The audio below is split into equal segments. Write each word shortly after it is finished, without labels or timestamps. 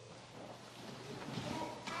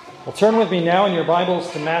Well, turn with me now in your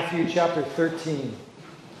Bibles to Matthew chapter 13.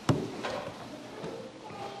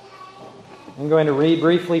 I'm going to read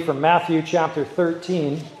briefly from Matthew chapter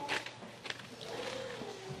 13,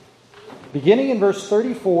 beginning in verse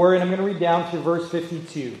 34, and I'm going to read down through verse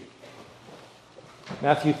 52.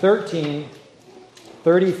 Matthew 13,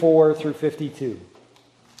 34 through 52.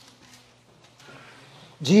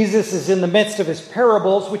 Jesus is in the midst of his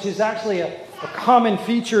parables, which is actually a common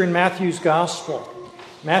feature in Matthew's gospel.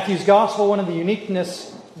 Matthew's gospel, one of the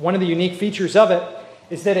unique features of it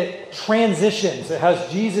is that it transitions. It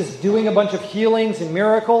has Jesus doing a bunch of healings and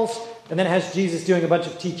miracles, and then it has Jesus doing a bunch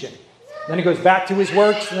of teaching. Then it goes back to his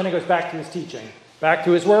works, and then it goes back to his teaching. Back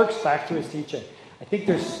to his works, back to his teaching. I think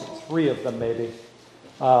there's 3 of them maybe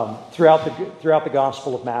throughout the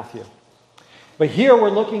Gospel of Matthew. But here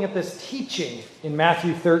we're looking at this teaching in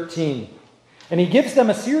Matthew 13. And he gives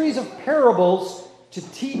them a series of parables to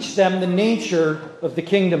teach them the nature of the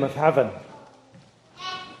kingdom of heaven.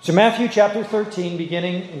 So Matthew chapter 13,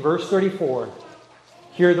 beginning in verse 34,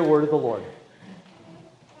 hear the word of the Lord.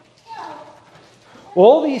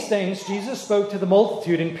 All these things Jesus spoke to the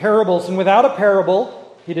multitude in parables, and without a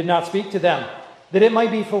parable he did not speak to them, that it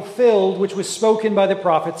might be fulfilled which was spoken by the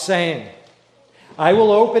prophet, saying, I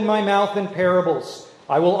will open my mouth in parables.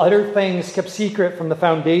 I will utter things kept secret from the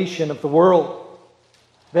foundation of the world.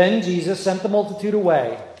 Then Jesus sent the multitude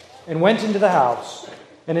away and went into the house,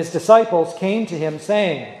 and his disciples came to him,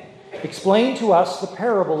 saying, Explain to us the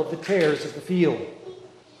parable of the tares of the field.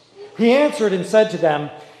 He answered and said to them,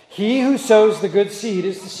 He who sows the good seed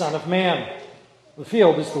is the Son of Man. The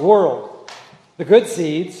field is the world. The good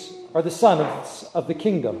seeds are the sons of the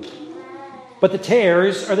kingdom, but the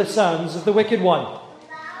tares are the sons of the wicked one.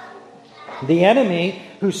 The enemy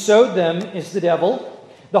who sowed them is the devil.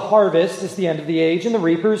 The harvest is the end of the age, and the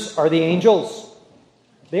reapers are the angels.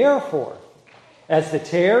 Therefore, as the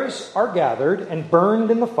tares are gathered and burned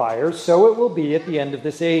in the fire, so it will be at the end of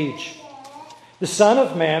this age. The Son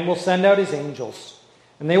of Man will send out his angels,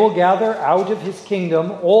 and they will gather out of his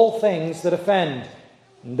kingdom all things that offend,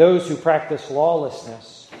 and those who practice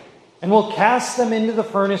lawlessness, and will cast them into the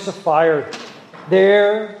furnace of fire.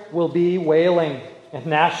 There will be wailing and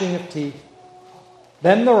gnashing of teeth.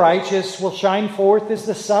 Then the righteous will shine forth as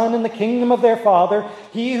the sun in the kingdom of their Father.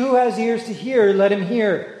 He who has ears to hear, let him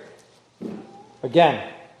hear.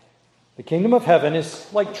 Again, the kingdom of heaven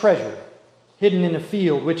is like treasure hidden in a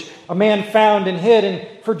field, which a man found and hid,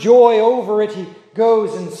 and for joy over it he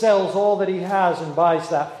goes and sells all that he has and buys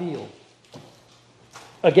that field.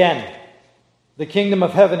 Again, the kingdom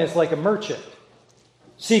of heaven is like a merchant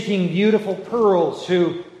seeking beautiful pearls,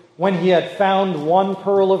 who, when he had found one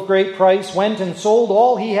pearl of great price, went and sold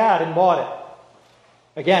all he had and bought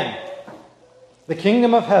it. Again, the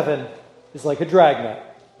kingdom of heaven is like a dragnet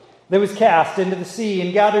that was cast into the sea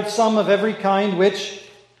and gathered some of every kind, which,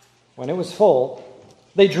 when it was full,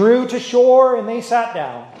 they drew to shore, and they sat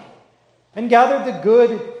down and gathered the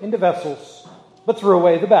good into vessels, but threw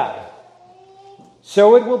away the bad.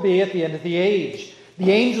 So it will be at the end of the age.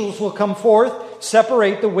 The angels will come forth,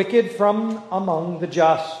 separate the wicked from among the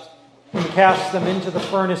just, and cast them into the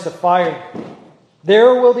furnace of fire.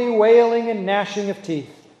 There will be wailing and gnashing of teeth.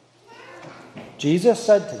 Jesus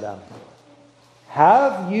said to them,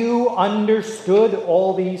 Have you understood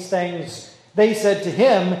all these things? They said to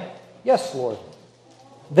him, Yes, Lord.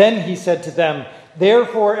 Then he said to them,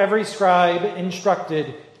 Therefore every scribe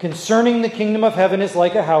instructed concerning the kingdom of heaven is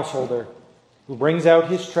like a householder who brings out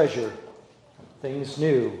his treasure, things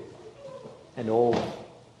new and old.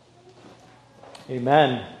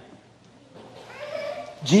 Amen.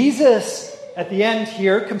 Jesus, at the end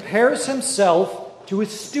here, compares himself to a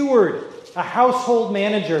steward, a household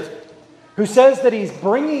manager, who says that he's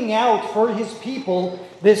bringing out for his people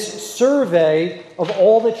this survey of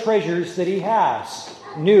all the treasures that he has,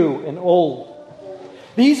 new and old.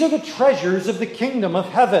 These are the treasures of the kingdom of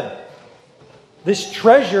heaven. This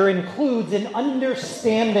treasure includes an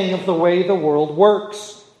understanding of the way the world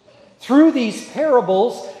works. Through these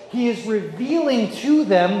parables, he is revealing to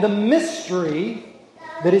them the mystery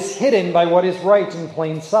that is hidden by what is right in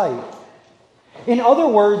plain sight. In other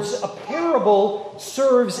words, a parable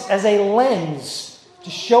serves as a lens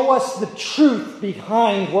to show us the truth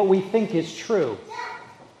behind what we think is true.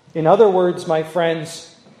 In other words, my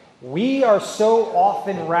friends, we are so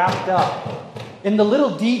often wrapped up in the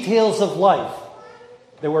little details of life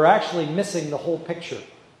that we're actually missing the whole picture.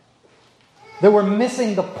 That we're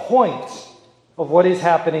missing the point of what is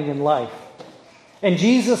happening in life. And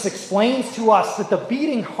Jesus explains to us that the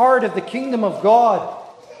beating heart of the kingdom of God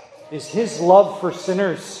is his love for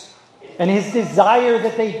sinners and his desire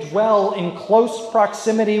that they dwell in close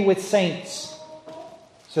proximity with saints,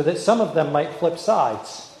 so that some of them might flip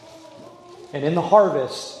sides, and in the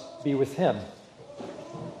harvest be with him.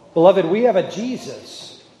 Beloved, we have a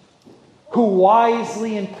Jesus who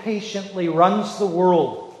wisely and patiently runs the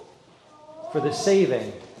world for the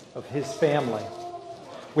saving of his family.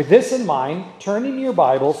 With this in mind, turn in your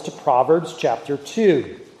Bibles to Proverbs chapter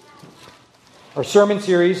 2. Our sermon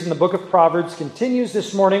series in the book of Proverbs continues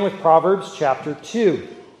this morning with Proverbs chapter 2.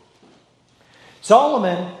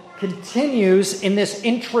 Solomon continues in this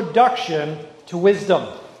introduction to wisdom.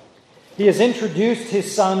 He has introduced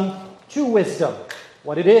his son to wisdom.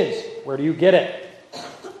 What it is, where do you get it?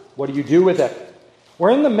 What do you do with it?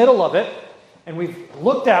 We're in the middle of it, and we've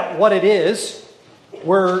looked at what it is.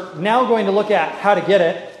 We're now going to look at how to get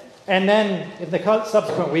it, and then in the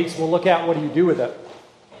subsequent weeks, we'll look at what do you do with it.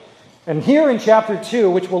 And here in chapter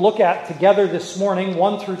 2, which we'll look at together this morning,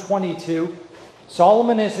 1 through 22,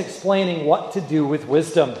 Solomon is explaining what to do with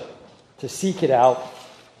wisdom, to seek it out.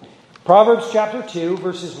 Proverbs chapter 2,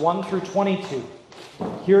 verses 1 through 22.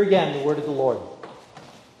 Hear again the word of the Lord.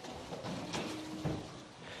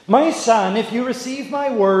 My son, if you receive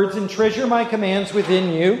my words and treasure my commands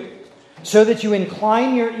within you, so that you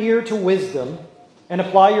incline your ear to wisdom and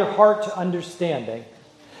apply your heart to understanding.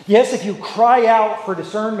 Yes, if you cry out for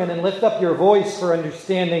discernment and lift up your voice for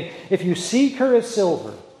understanding, if you seek her as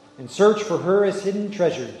silver and search for her as hidden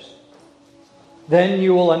treasures, then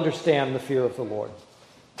you will understand the fear of the Lord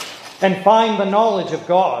and find the knowledge of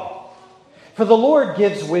God. For the Lord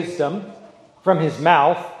gives wisdom. From his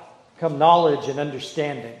mouth come knowledge and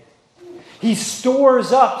understanding. He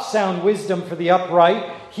stores up sound wisdom for the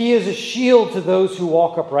upright. He is a shield to those who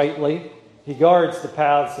walk uprightly. He guards the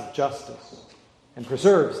paths of justice and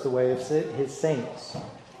preserves the way of his saints.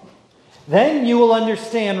 Then you will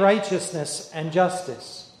understand righteousness and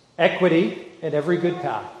justice, equity, and every good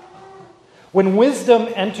path. When wisdom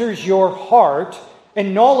enters your heart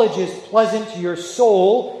and knowledge is pleasant to your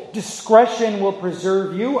soul, discretion will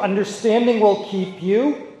preserve you, understanding will keep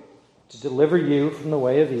you, to deliver you from the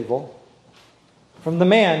way of evil, from the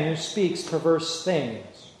man who speaks perverse things,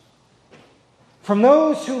 from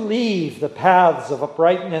those who leave the paths of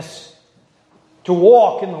uprightness to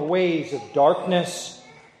walk in the ways of darkness,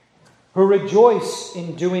 who rejoice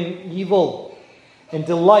in doing evil and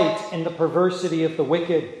delight in the perversity of the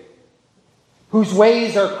wicked, whose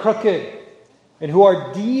ways are crooked and who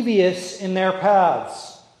are devious in their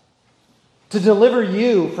paths, to deliver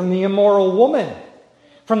you from the immoral woman,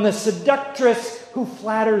 from the seductress who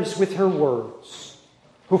flatters with her words,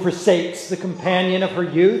 who forsakes the companion of her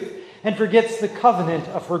youth and forgets the covenant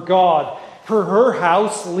of her God. For her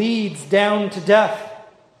house leads down to death,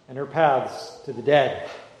 and her paths to the dead.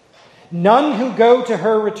 None who go to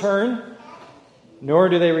her return, nor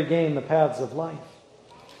do they regain the paths of life.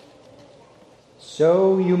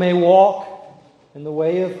 So you may walk in the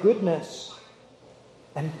way of goodness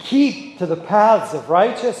and keep to the paths of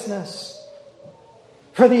righteousness.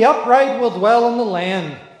 For the upright will dwell in the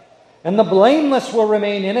land, and the blameless will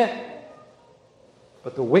remain in it.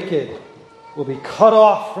 But the wicked will be cut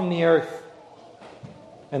off from the earth,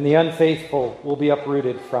 and the unfaithful will be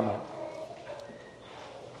uprooted from it.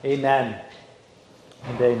 Amen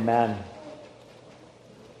and amen.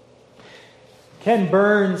 Ken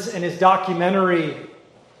Burns, in his documentary,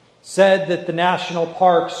 said that the national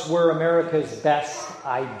parks were America's best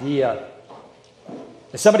idea.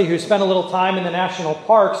 As somebody who spent a little time in the national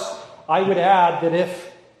parks, I would add that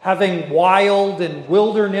if having wild and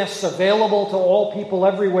wilderness available to all people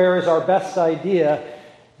everywhere is our best idea,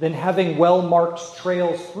 then having well-marked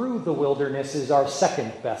trails through the wilderness is our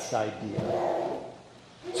second best idea.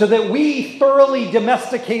 So that we thoroughly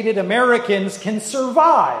domesticated Americans can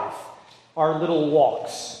survive our little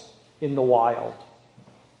walks in the wild.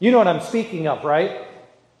 You know what I'm speaking of, right?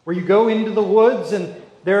 Where you go into the woods and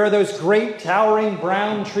there are those great towering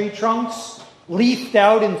brown tree trunks, leafed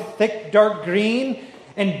out in thick dark green,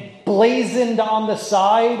 and blazoned on the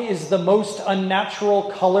side is the most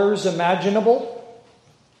unnatural colors imaginable.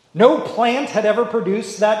 No plant had ever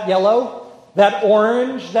produced that yellow, that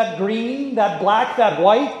orange, that green, that black, that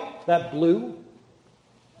white, that blue,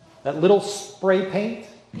 that little spray paint,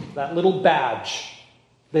 that little badge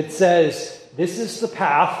that says, this is the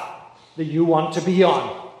path that you want to be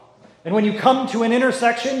on. And when you come to an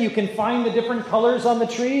intersection, you can find the different colors on the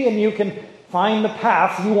tree and you can find the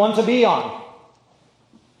path you want to be on.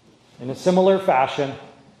 In a similar fashion,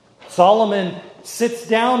 Solomon sits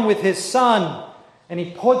down with his son and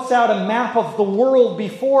he puts out a map of the world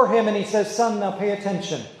before him and he says, son, now pay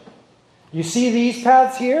attention. You see these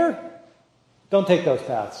paths here? Don't take those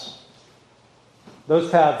paths. Those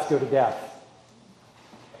paths go to death.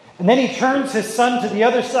 And then he turns his son to the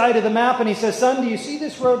other side of the map and he says, "Son, do you see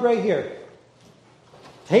this road right here?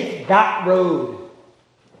 Take that road.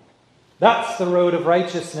 That's the road of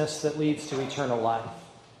righteousness that leads to eternal life."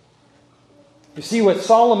 You see, what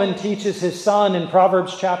Solomon teaches his son in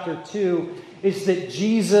Proverbs chapter 2 is that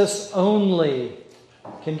Jesus only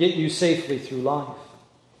can get you safely through life.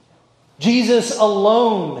 Jesus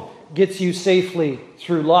alone gets you safely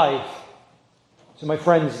through life. So my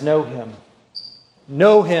friends, know Him.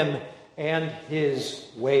 Know Him and His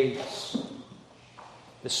ways.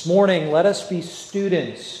 This morning, let us be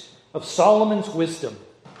students of Solomon's wisdom,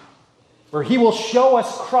 where he will show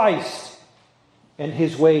us Christ and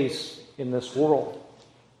His ways in this world.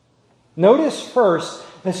 Notice first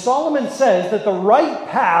that Solomon says that the right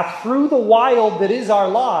path through the wild that is our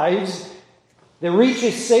lives, that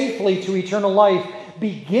reaches safely to eternal life,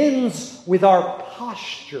 begins with our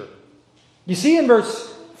posture. You see, in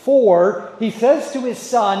verse 4, he says to his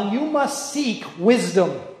son, "You must seek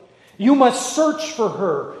wisdom. You must search for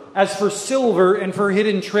her as for silver and for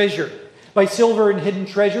hidden treasure." By silver and hidden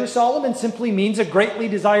treasure, Solomon simply means a greatly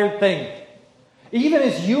desired thing. Even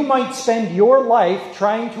as you might spend your life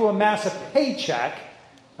trying to amass a paycheck,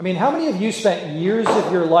 how many of you spent years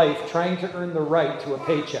of your life trying to earn the right to a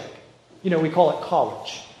paycheck? We call it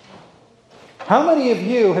college. How many of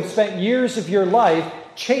you have spent years of your life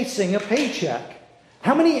chasing a paycheck?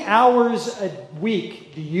 How many hours a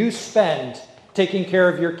week do you spend taking care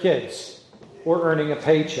of your kids or earning a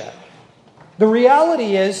paycheck? The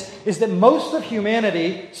reality is that most of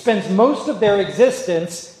humanity spends most of their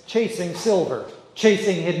existence chasing silver,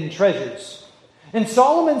 chasing hidden treasures. And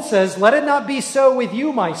Solomon says, "Let it not be so with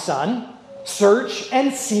you, my son. Search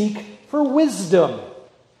and seek for wisdom.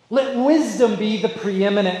 Let wisdom be the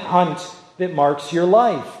preeminent hunt that marks your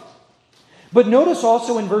life." But notice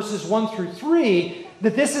also in verses 1 through 3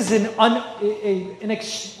 that this is an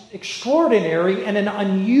extraordinary and an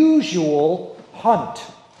unusual hunt.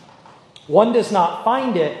 One does not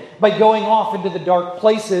find it by going off into the dark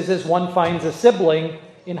places as one finds a sibling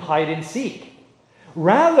in hide and seek.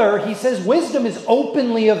 Rather, he says, wisdom is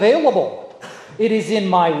openly available. It is in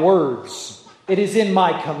my words. It is in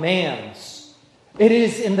my commands. It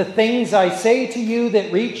is in the things I say to you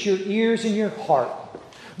that reach your ears and your heart.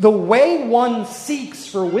 The way one seeks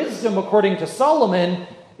for wisdom, according to Solomon,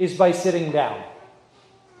 is by sitting down.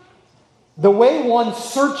 The way one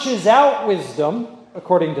searches out wisdom,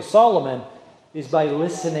 according to Solomon, is by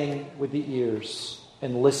listening with the ears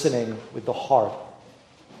and listening with the heart.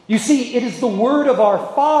 You see, it is the word of our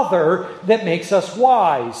Father that makes us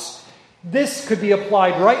wise. This could be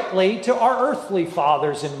applied rightly to our earthly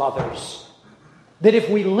fathers and mothers. That if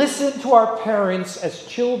we listen to our parents as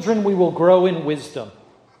children, we will grow in wisdom.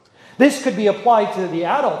 This could be applied to the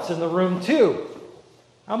adults in the room too.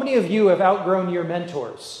 How many of you have outgrown your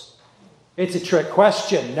mentors? It's a trick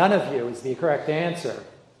question. None of you is the correct answer.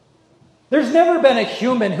 There's never been a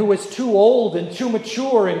human who was too old and too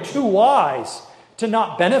mature and too wise to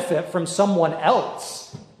not benefit from someone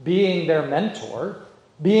else being their mentor,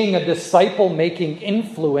 being a disciple-making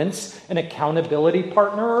influence, an accountability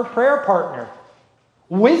partner, or prayer partner.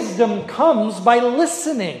 Wisdom comes by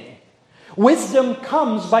listening. Wisdom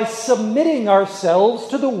comes by submitting ourselves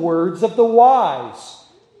to the words of the wise.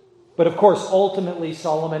 But of course, ultimately,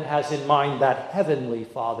 Solomon has in mind that Heavenly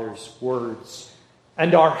Father's words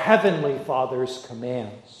and our Heavenly Father's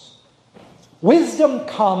commands. Wisdom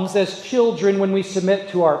comes as children when we submit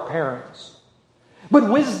to our parents. But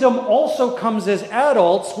wisdom also comes as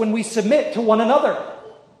adults when we submit to one another.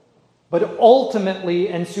 But ultimately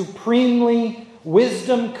and supremely,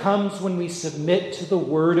 wisdom comes when we submit to the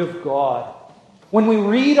Word of God. When we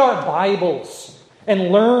read our Bibles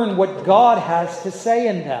and learn what God has to say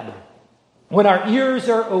in them. When our ears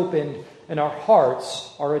are opened and our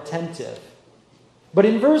hearts are attentive. But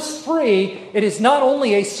in verse 3, it is not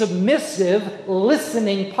only a submissive,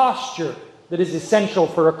 listening posture that is essential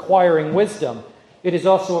for acquiring wisdom. It is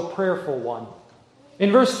also a prayerful one.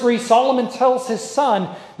 In verse 3, Solomon tells his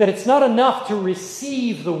son that it's not enough to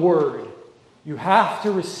receive the word. You have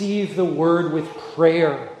to receive the word with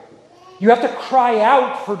prayer. You have to cry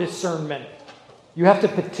out for discernment. You have to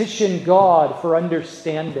petition God for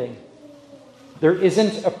understanding. There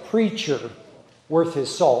isn't a preacher worth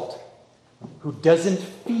his salt who doesn't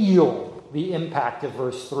feel the impact of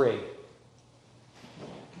verse 3.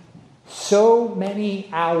 So many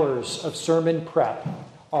hours of sermon prep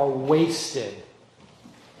are wasted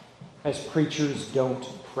as preachers don't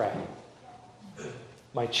pray.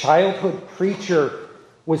 My childhood preacher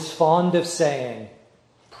was fond of saying,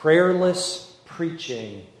 "Prayerless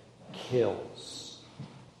preaching kills."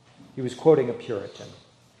 He was quoting a Puritan.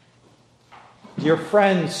 Dear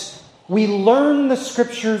friends, we learn the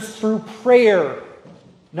Scriptures through prayer,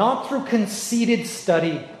 not through conceited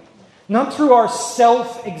study, not through our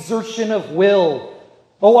self-exertion of will.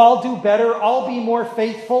 Oh, I'll do better, I'll be more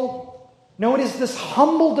faithful. No, it is this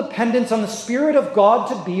humble dependence on the Spirit of God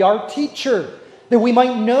to be our teacher, that we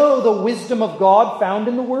might know the wisdom of God found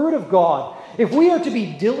in the Word of God. If we are to be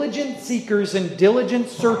diligent seekers and diligent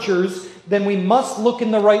searchers, then we must look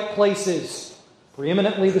in the right places,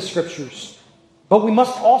 preeminently the Scriptures. But we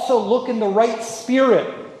must also look in the right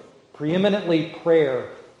spirit, preeminently prayer,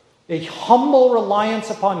 a humble reliance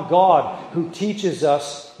upon God who teaches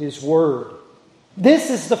us His Word. This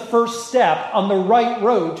is the first step on the right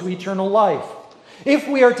road to eternal life. If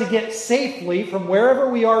we are to get safely from wherever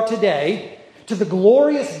we are today to the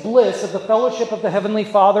glorious bliss of the fellowship of the Heavenly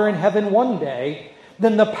Father in heaven one day,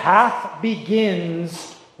 then the path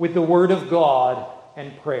begins with the Word of God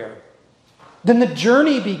and prayer. Then the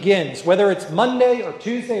journey begins, whether it's Monday or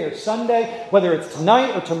Tuesday or Sunday, whether it's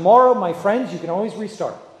tonight or tomorrow, my friends, you can always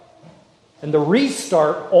restart. And the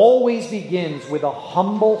restart always begins with a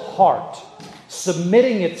humble heart,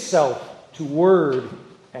 submitting itself to word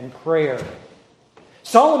and prayer.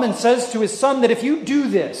 Solomon says to his son that if you do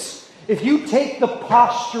this, if you take the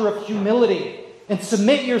posture of humility and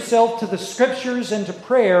submit yourself to the Scriptures and to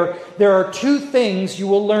prayer, there are two things you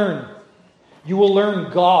will learn. You will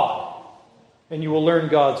learn God, and you will learn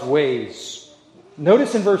God's ways.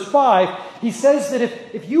 Notice in verse 5, he says that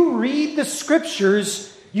if you read the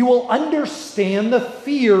Scriptures, you will understand the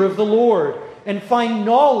fear of the Lord and find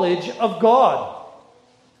knowledge of God.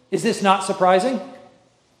 Is this not surprising?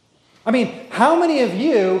 I mean, how many of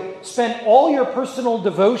you spent all your personal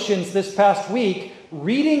devotions this past week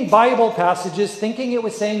reading Bible passages thinking it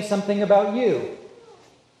was saying something about you?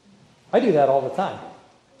 I do that all the time.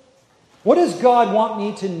 What does God want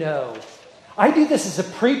me to know? I do this as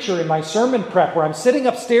a preacher in my sermon prep where I'm sitting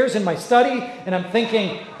upstairs in my study and I'm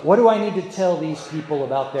thinking, what do I need to tell these people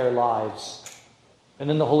about their lives? And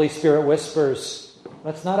then the Holy Spirit whispers,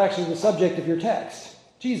 that's not actually the subject of your text.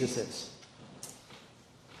 Jesus is.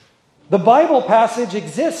 The Bible passage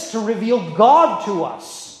exists to reveal God to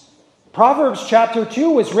us. Proverbs chapter 2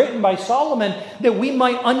 was written by Solomon that we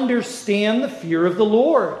might understand the fear of the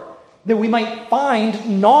Lord, that we might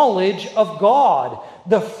find knowledge of God.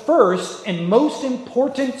 The first and most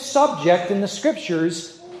important subject in the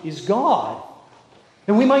Scriptures is God.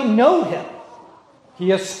 And we might know Him. He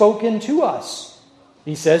has spoken to us.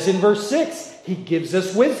 He says in verse 6, He gives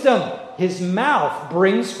us wisdom. His mouth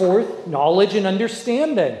brings forth knowledge and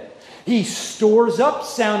understanding. He stores up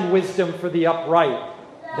sound wisdom for the upright.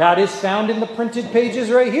 That is found in the printed pages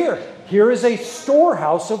right here. Here is a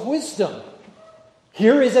storehouse of wisdom.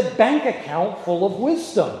 Here is a bank account full of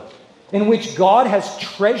wisdom, in which God has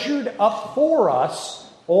treasured up for us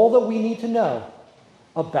all that we need to know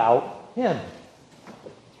about Him.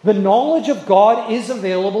 The knowledge of God is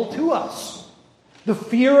available to us. The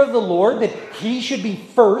fear of the Lord, that He should be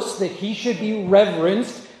first, that He should be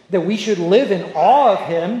reverenced, that we should live in awe of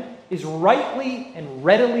Him, is rightly and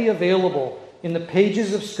readily available in the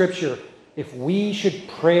pages of Scripture if we should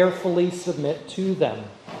prayerfully submit to them.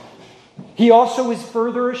 He also is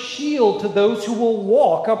further a shield to those who will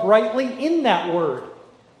walk uprightly in that word.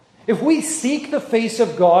 If we seek the face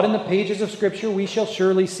of God in the pages of Scripture, we shall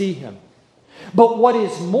surely see Him. But what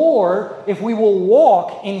is more, if we will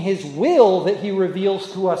walk in His will that He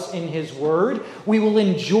reveals to us in His word, we will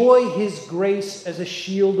enjoy His grace as a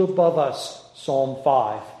shield above us, Psalm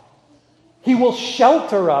 5. He will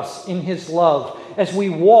shelter us in His love as we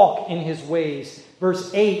walk in His ways.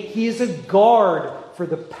 Verse 8, He is a guard for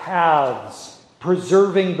the paths,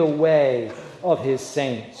 preserving the way of His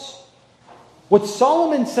saints. What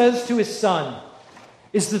Solomon says to his son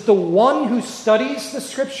is that the one who studies the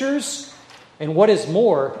Scriptures, and what is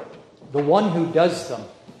more, the one who does them,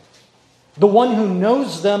 the one who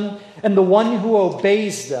knows them, and the one who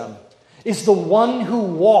obeys them, is the one who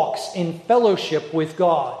walks in fellowship with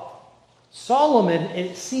God. Solomon,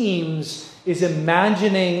 it seems, is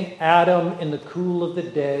imagining Adam in the cool of the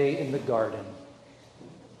day in the garden.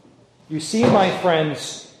 You see, my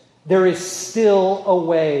friends, there is still a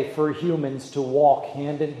way for humans to walk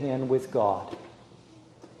hand in hand with God.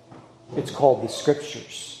 It's called the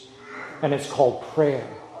Scriptures, and it's called prayer.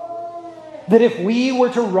 That if we were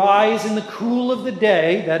to rise in the cool of the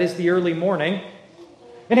day, that is the early morning,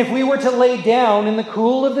 and if we were to lay down in the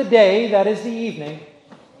cool of the day, that is the evening,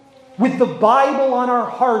 with the Bible on our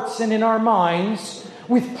hearts and in our minds,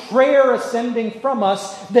 with prayer ascending from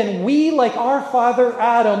us, then we, like our father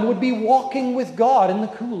Adam, would be walking with God in the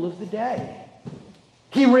cool of the day.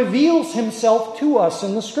 He reveals Himself to us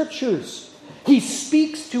in the Scriptures. He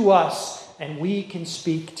speaks to us and we can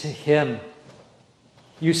speak to him.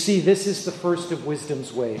 You see, this is the first of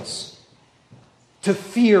wisdom's ways. To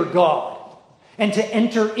fear God and to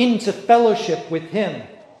enter into fellowship with him.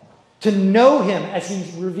 To know him as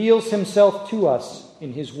he reveals himself to us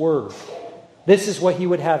in his word. This is what he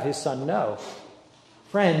would have his son know.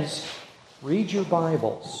 Friends, read your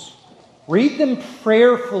Bibles. Read them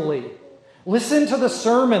prayerfully. Listen to the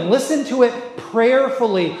sermon. Listen to it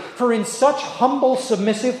prayerfully. For in such humble,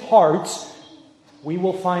 submissive hearts, we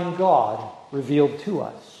will find God revealed to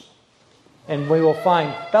us. And we will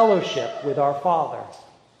find fellowship with our Father.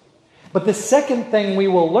 But the second thing we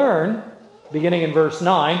will learn, beginning in verse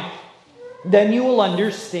 9, then you will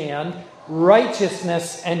understand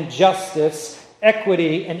righteousness and justice,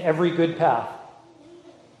 equity, and every good path.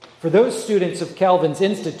 For those students of Calvin's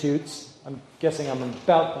Institutes, I'm guessing I'm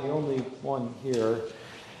about the only one here.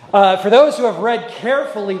 For those who have read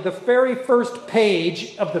carefully the very first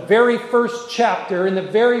page of the very first chapter in the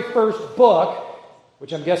very first book,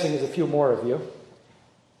 which I'm guessing is a few more of you,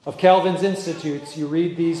 of Calvin's Institutes, you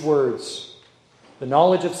read these words: the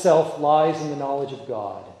knowledge of self lies in the knowledge of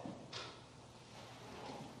God.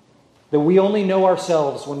 That we only know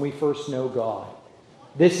ourselves when we first know God.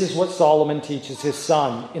 This is what Solomon teaches his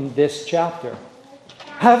son in this chapter.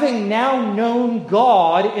 Having now known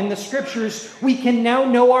God in the Scriptures, we can now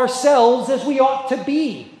know ourselves as we ought to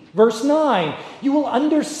be. Verse 9, you will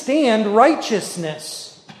understand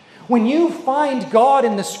righteousness. When you find God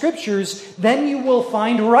in the Scriptures, then you will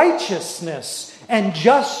find righteousness and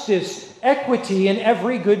justice, equity, and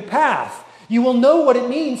every good path. You will know what it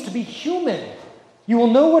means to be human. You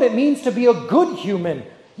will know what it means to be a good human.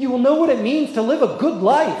 You will know what it means to live a good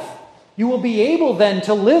life. You will be able then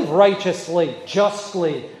to live righteously,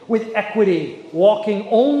 justly, with equity, walking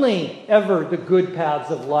only ever the good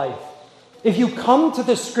paths of life. If you come to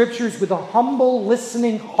the Scriptures with a humble,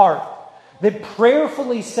 listening heart that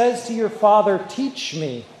prayerfully says to your Father, teach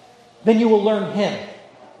me, then you will learn him.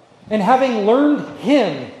 And having learned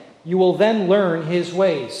him, you will then learn his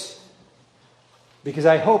ways. Because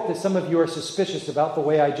I hope that some of you are suspicious about the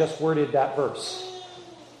way I just worded that verse.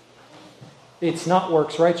 It's not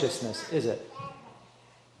works righteousness, is it?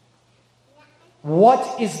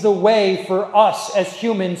 What is the way for us as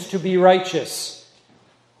humans to be righteous?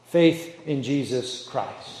 Faith in Jesus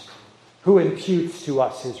Christ, who imputes to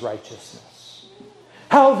us his righteousness.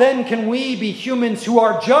 How then can we be humans who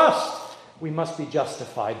are just? We must be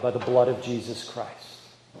justified by the blood of Jesus Christ,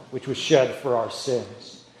 which was shed for our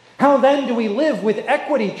sins. How then do we live with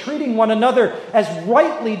equity, treating one another as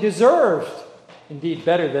rightly deserved? Indeed,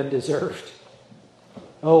 better than deserved.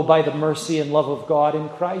 Oh, by the mercy and love of God in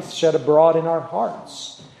Christ shed abroad in our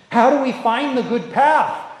hearts. How do we find the good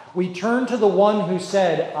path? We turn to the one who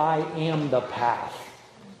said, I am the path.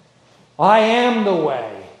 I am the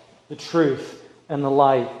way, the truth, and the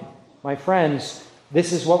light. My friends,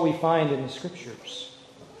 this is what we find in the Scriptures.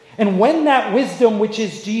 And when that wisdom, which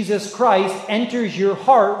is Jesus Christ, enters your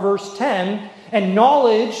heart, verse 10, and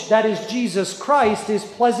knowledge, that is Jesus Christ, is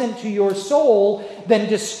pleasant to your soul, then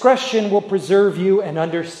discretion will preserve you and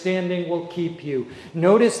understanding will keep you.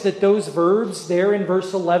 Notice that those verbs there in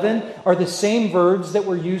verse 11 are the same verbs that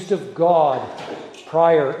were used of God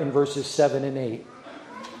prior in verses 7 and 8.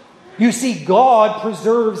 You see, God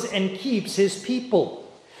preserves and keeps his people.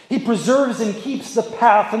 He preserves and keeps the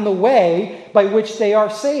path and the way by which they are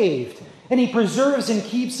saved. And he preserves and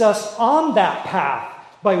keeps us on that path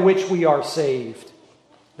by which we are saved.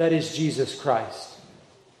 That is Jesus Christ.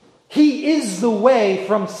 He is the way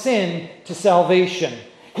from sin to salvation.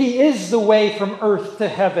 He is the way from earth to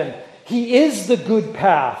heaven. He is the good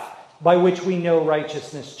path by which we know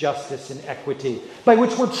righteousness, justice, and equity, by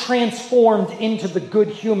which we're transformed into the good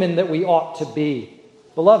human that we ought to be.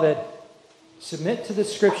 Beloved, submit to the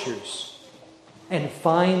Scriptures and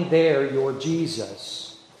find there your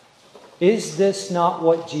Jesus. Is this not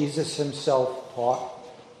what Jesus himself taught?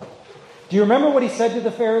 Do you remember what he said to the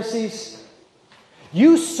Pharisees?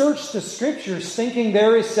 You search the Scriptures thinking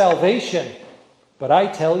there is salvation, but I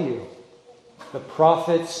tell you, the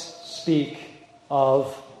prophets speak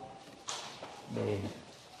of me.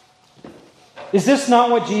 Is this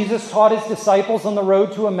not what Jesus taught his disciples on the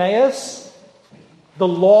road to Emmaus? The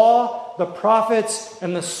law, the prophets,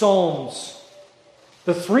 and the Psalms.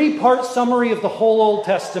 The three-part summary of the whole Old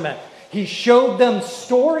Testament. He showed them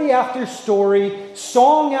story after story,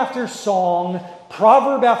 song after song,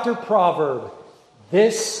 proverb after proverb.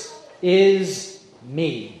 This is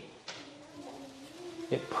me.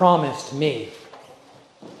 It promised me.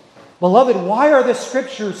 Beloved, why are the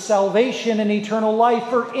Scriptures salvation and eternal life?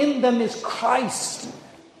 For in them is Christ.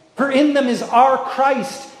 For in them is our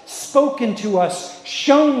Christ. spoken to us,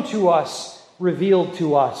 shown to us, revealed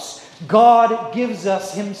to us. God gives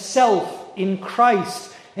us himself in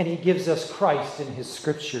Christ, and he gives us Christ in his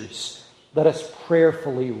scriptures. Let us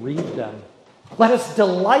prayerfully read them. Let us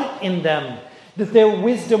delight in them, that their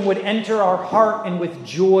wisdom would enter our heart, and with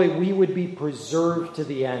joy we would be preserved to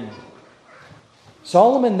the end.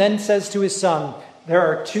 Solomon then says to his son, there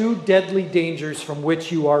are two deadly dangers from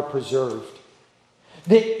which you are preserved.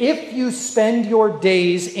 That if you spend your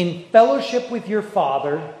days in fellowship with your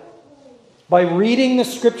Father, by reading the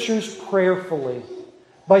Scriptures prayerfully,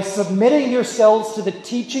 by submitting yourselves to the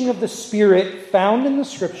teaching of the Spirit found in the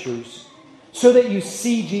Scriptures, so that you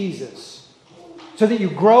see Jesus, so that you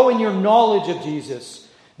grow in your knowledge of Jesus,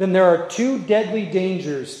 then there are two deadly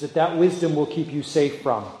dangers that wisdom will keep you safe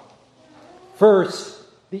from. First,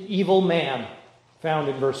 the evil man, found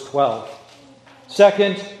in verse 12.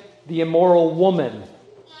 Second, the immoral woman,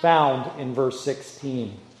 found in verse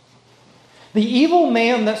 16. The evil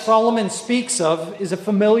man that Solomon speaks of is a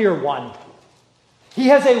familiar one. He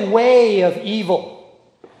has a way of evil,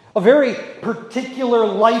 a very particular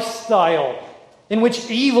lifestyle in which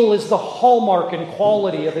evil is the hallmark and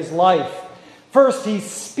quality of his life. First, he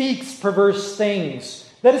speaks perverse things.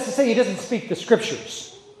 That is to say, he doesn't speak the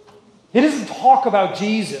Scriptures. He doesn't talk about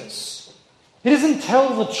Jesus. He doesn't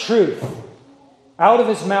tell the truth. Out of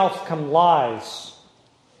his mouth come lies.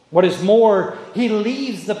 What is more, he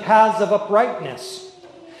leaves the paths of uprightness.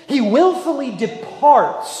 He willfully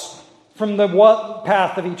departs from the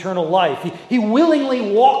path of eternal life. He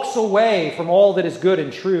willingly walks away from all that is good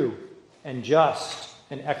and true and just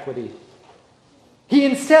and equity. He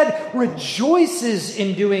instead rejoices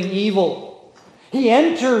in doing evil. He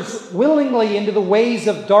enters willingly into the ways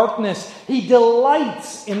of darkness. He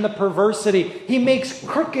delights in the perversity. He makes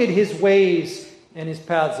crooked his ways, and his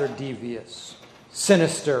paths are devious,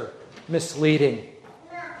 sinister, misleading.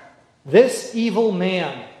 This evil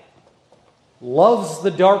man loves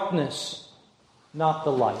the darkness, not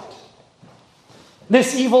the light.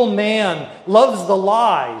 This evil man loves the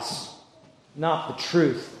lies, not the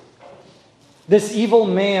truth. This evil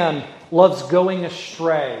man loves going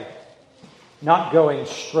astray, not going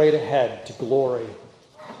straight ahead to glory.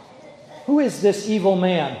 Who is this evil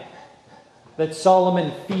man that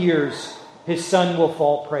Solomon fears his son will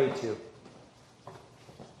fall prey to?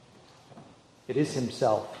 It is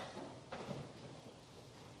himself.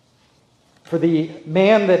 For the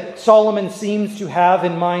man that Solomon seems to have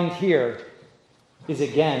in mind here is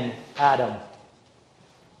again Adam.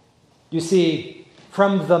 You see,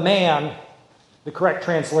 from the man, the correct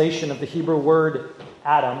translation of the Hebrew word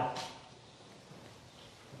Adam,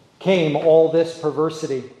 came all this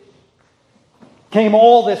perversity, came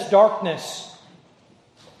all this darkness.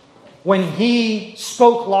 When he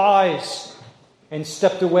spoke lies and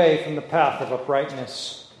stepped away from the path of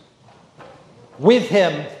uprightness, with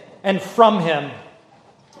him and from him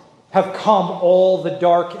have come all the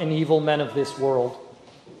dark and evil men of this world.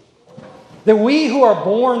 That we who are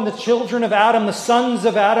born the children of Adam, the sons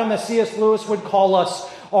of Adam, as C.S. Lewis would call us,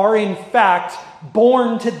 are in fact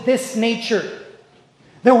born to this nature.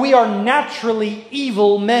 That we are naturally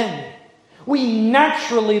evil men. We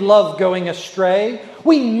naturally love going astray.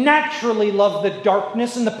 We naturally love the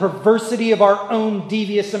darkness and the perversity of our own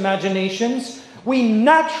devious imaginations. We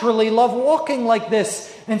naturally love walking like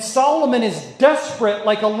this. And Solomon is desperate,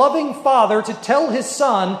 like a loving father, to tell his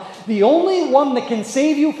son, the only one that can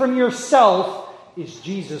save you from yourself is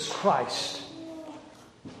Jesus Christ.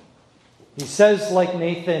 He says, like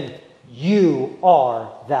Nathan, you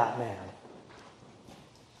are that man.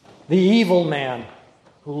 The evil man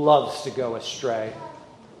who loves to go astray.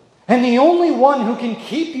 And the only one who can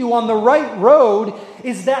keep you on the right road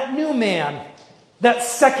is that new man, that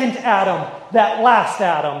second Adam, that last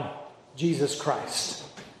Adam, Jesus Christ.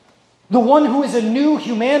 The one who is a new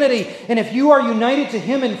humanity. And if you are united to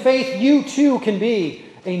him in faith, you too can be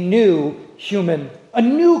a new human, a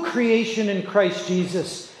new creation in Christ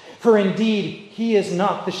Jesus. For indeed, he is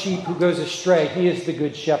not the sheep who goes astray. He is the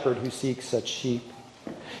good shepherd who seeks such sheep.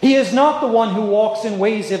 He is not the one who walks in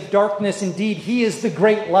ways of darkness. Indeed, he is the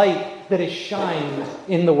great light that is shined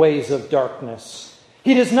in the ways of darkness.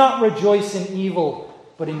 He does not rejoice in evil,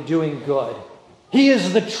 but in doing good. He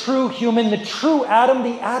is the true human, the true Adam,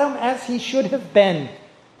 the Adam as he should have been.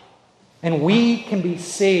 And we can be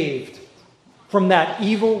saved from that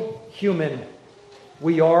evil human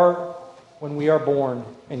we are when we are born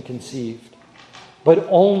and conceived, but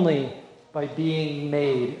only by being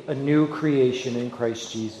made a new creation in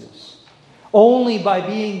Christ Jesus. Only by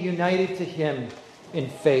being united to him in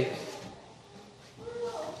faith.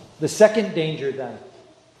 The second danger, then,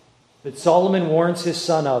 that Solomon warns his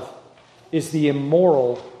son of is the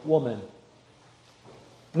immoral woman.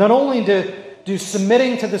 Not only do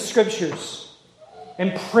submitting to the Scriptures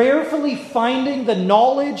and prayerfully finding the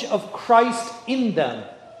knowledge of Christ in them,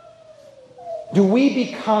 do we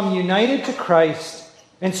become united to Christ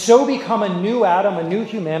and so become a new Adam, a new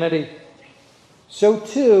humanity, so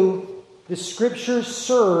too the Scriptures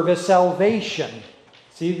serve as salvation.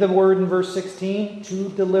 See the word in verse 16? To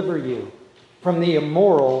deliver you from the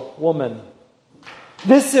immoral woman.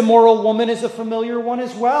 This immoral woman is a familiar one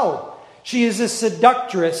as well. She is a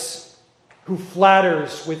seductress who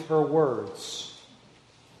flatters with her words.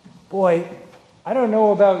 Boy, I don't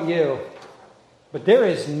know about you, but there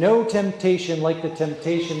is no temptation like the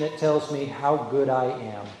temptation that tells me how good I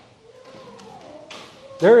am.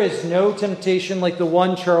 There is no temptation like the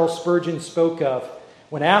one Charles Spurgeon spoke of,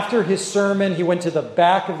 when after his sermon he went to the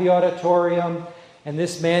back of the auditorium and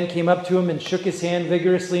this man came up to him and shook his hand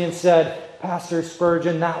vigorously and said, "Pastor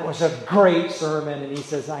Spurgeon, that was a great sermon." And he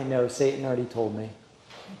says, "I know, Satan already told me."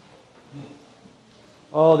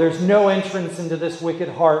 Oh, there's no entrance into this wicked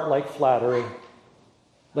heart like flattery,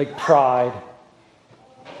 like pride.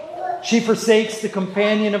 She forsakes the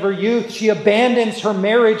companion of her youth. She abandons her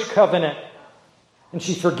marriage covenant. And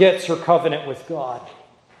she forgets her covenant with God.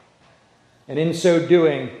 And in so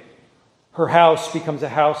doing, her house becomes a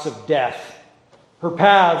house of death. Her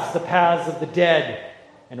paths, the paths of the dead.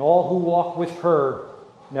 And all who walk with her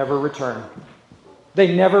never return.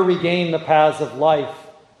 They never regain the paths of life.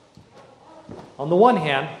 On the one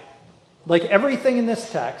hand, like everything in this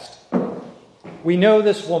text, we know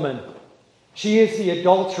this woman. She is the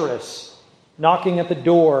adulteress knocking at the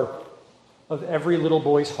door of every little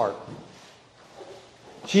boy's heart.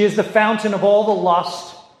 She is the fountain of all the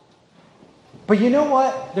lust. But you know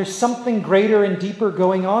what? There's something greater and deeper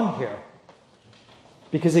going on here.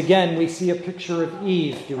 Because again, we see a picture of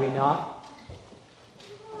Eve, do we not?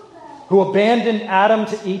 Who abandoned Adam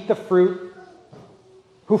to eat the fruit.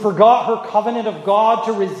 Who forgot her covenant of God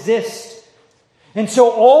to resist. And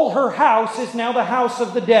so all her house is now the house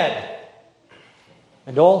of the dead.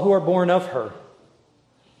 And all who are born of her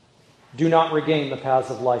do not regain the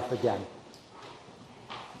paths of life again.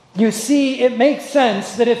 You see, it makes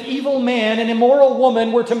sense that if evil man and immoral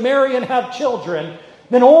woman were to marry and have children,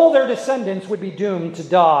 then all their descendants would be doomed to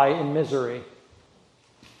die in misery.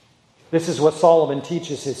 This is what Solomon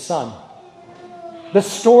teaches his son. The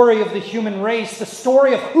story of the human race, the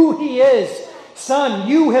story of who he is. Son,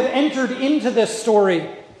 you have entered into this story.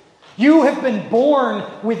 You have been born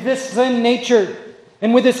with this sin nature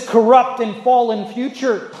and with this corrupt and fallen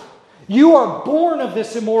future. You are born of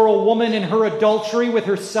this immoral woman in her adultery with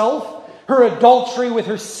herself, her adultery with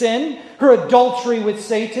her sin, her adultery with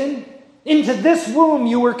Satan. Into this womb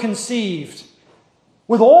you were conceived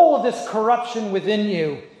with all of this corruption within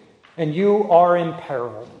you, and you are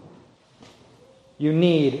imperiled. You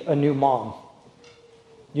need a new mom.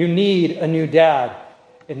 You need a new dad.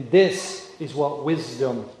 And this is what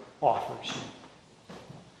wisdom offers you.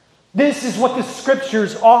 This is what the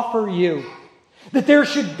Scriptures offer you. That there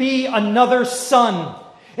should be another son,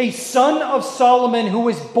 a son of Solomon who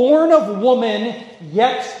was born of woman,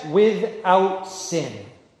 yet without sin.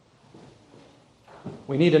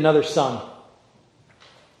 We need another son.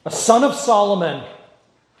 A son of Solomon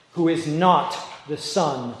who is not the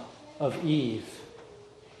son of Eve,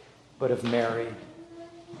 but of Mary.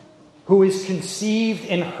 Who is conceived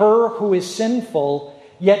in her who is sinful,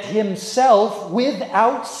 yet himself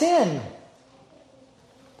without sin.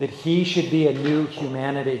 That he should be a new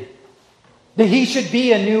humanity. That he should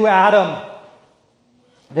be a new Adam.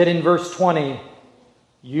 That in verse 20,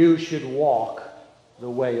 you should walk the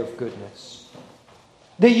way of goodness.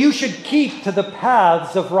 That you should keep to the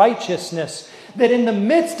paths of righteousness. That in the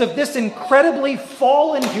midst of this incredibly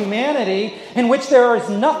fallen humanity, in which there is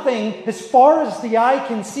nothing as far as the eye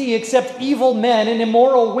can see except evil men and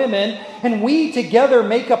immoral women, and we together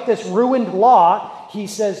make up this ruined lot, he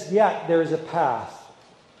says, yet there is a path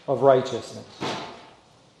of righteousness.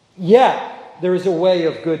 Yet there is a way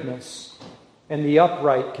of goodness, and the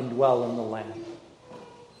upright can dwell in the land.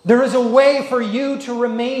 There is a way for you to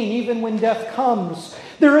remain even when death comes.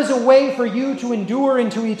 There is a way for you to endure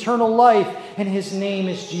into eternal life, and his name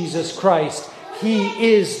is Jesus Christ.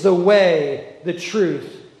 He is the way, the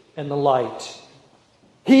truth, and the light.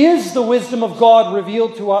 He is the wisdom of God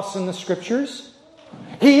revealed to us in the Scriptures.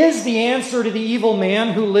 He is the answer to the evil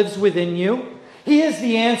man who lives within you. He is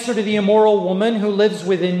the answer to the immoral woman who lives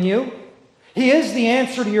within you. He is the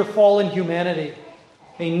answer to your fallen humanity,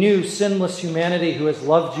 a new sinless humanity who has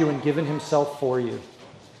loved you and given himself for you.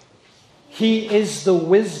 He is the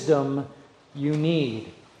wisdom you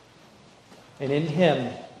need. And in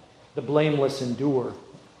him, the blameless endure.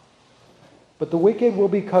 But the wicked will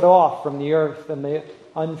be cut off from the earth, and the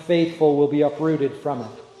unfaithful will be uprooted from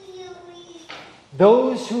it.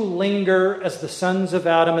 Those who linger as the sons of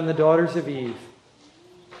Adam and the daughters of Eve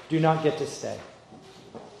do not get to stay.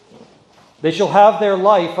 They shall have their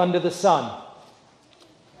life under the sun,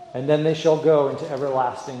 and then they shall go into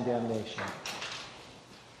everlasting damnation.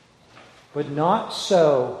 But not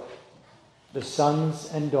so the sons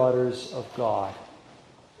and daughters of God.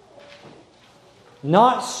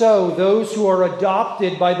 Not so those who are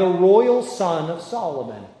adopted by the royal son of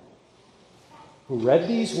Solomon, who read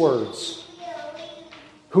these words,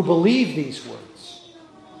 who believed these words,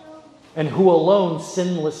 and who alone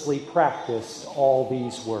sinlessly practiced all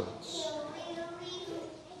these words.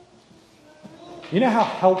 You know how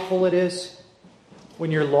helpful it is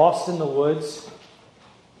when you're lost in the woods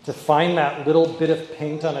to find that little bit of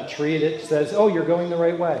paint on a tree that says, oh, you're going the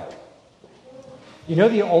right way? You know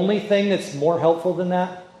the only thing that's more helpful than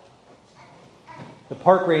that? The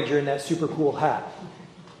park ranger in that super cool hat.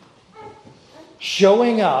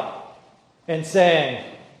 Showing up and saying,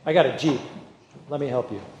 I got a Jeep. Let me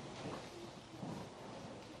help you.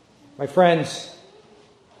 My friends,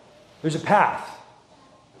 there's a path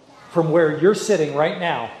from where you're sitting right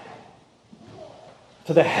now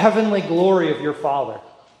to the heavenly glory of your Father.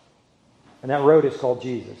 And that road is called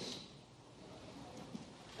Jesus.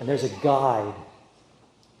 And there's a guide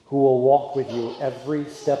who will walk with you every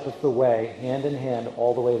step of the way, hand in hand,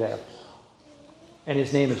 all the way there. And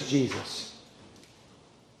his name is Jesus.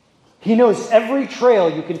 He knows every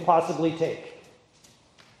trail you can possibly take.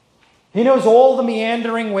 He knows all the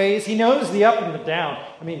meandering ways. He knows the up and the down.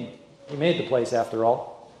 I mean, he made the place after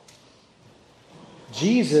all.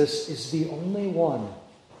 Jesus is the only one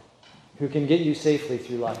who can get you safely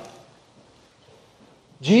through life.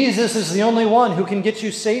 Jesus is the only one who can get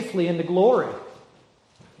you safely into glory.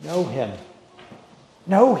 Know him.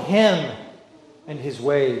 Know him and his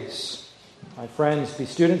ways. My friends, be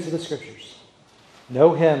students of the Scriptures.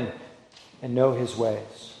 Know him and know his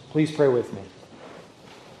ways. Please pray with me.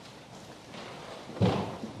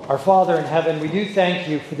 Our Father in heaven, we do thank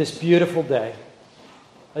you for this beautiful day.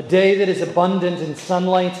 A day that is abundant in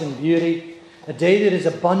sunlight and beauty. A day that is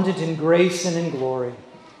abundant in grace and in glory.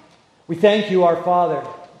 We thank you, our Father,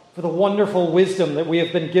 for the wonderful wisdom that we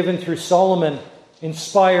have been given through Solomon,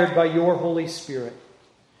 inspired by your Holy Spirit,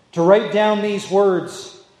 to write down these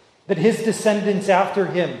words that his descendants after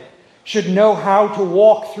him should know how to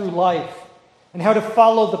walk through life and how to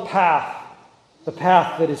follow the path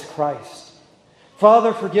that is Christ.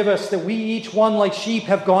 Father, forgive us that we each one like sheep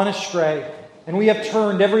have gone astray, and we have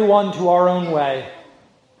turned every one to our own way.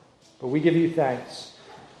 But we give you thanks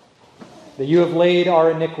that you have laid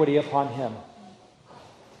our iniquity upon him,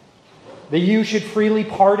 that you should freely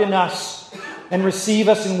pardon us and receive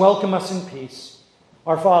us and welcome us in peace.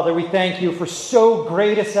 Our Father, we thank you for so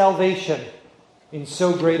great a salvation in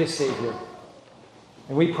so great a Savior.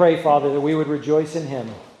 And we pray, Father, that we would rejoice in him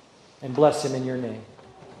and bless him in your name.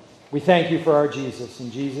 We thank you for our Jesus. In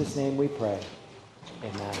Jesus' name we pray.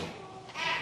 Amen.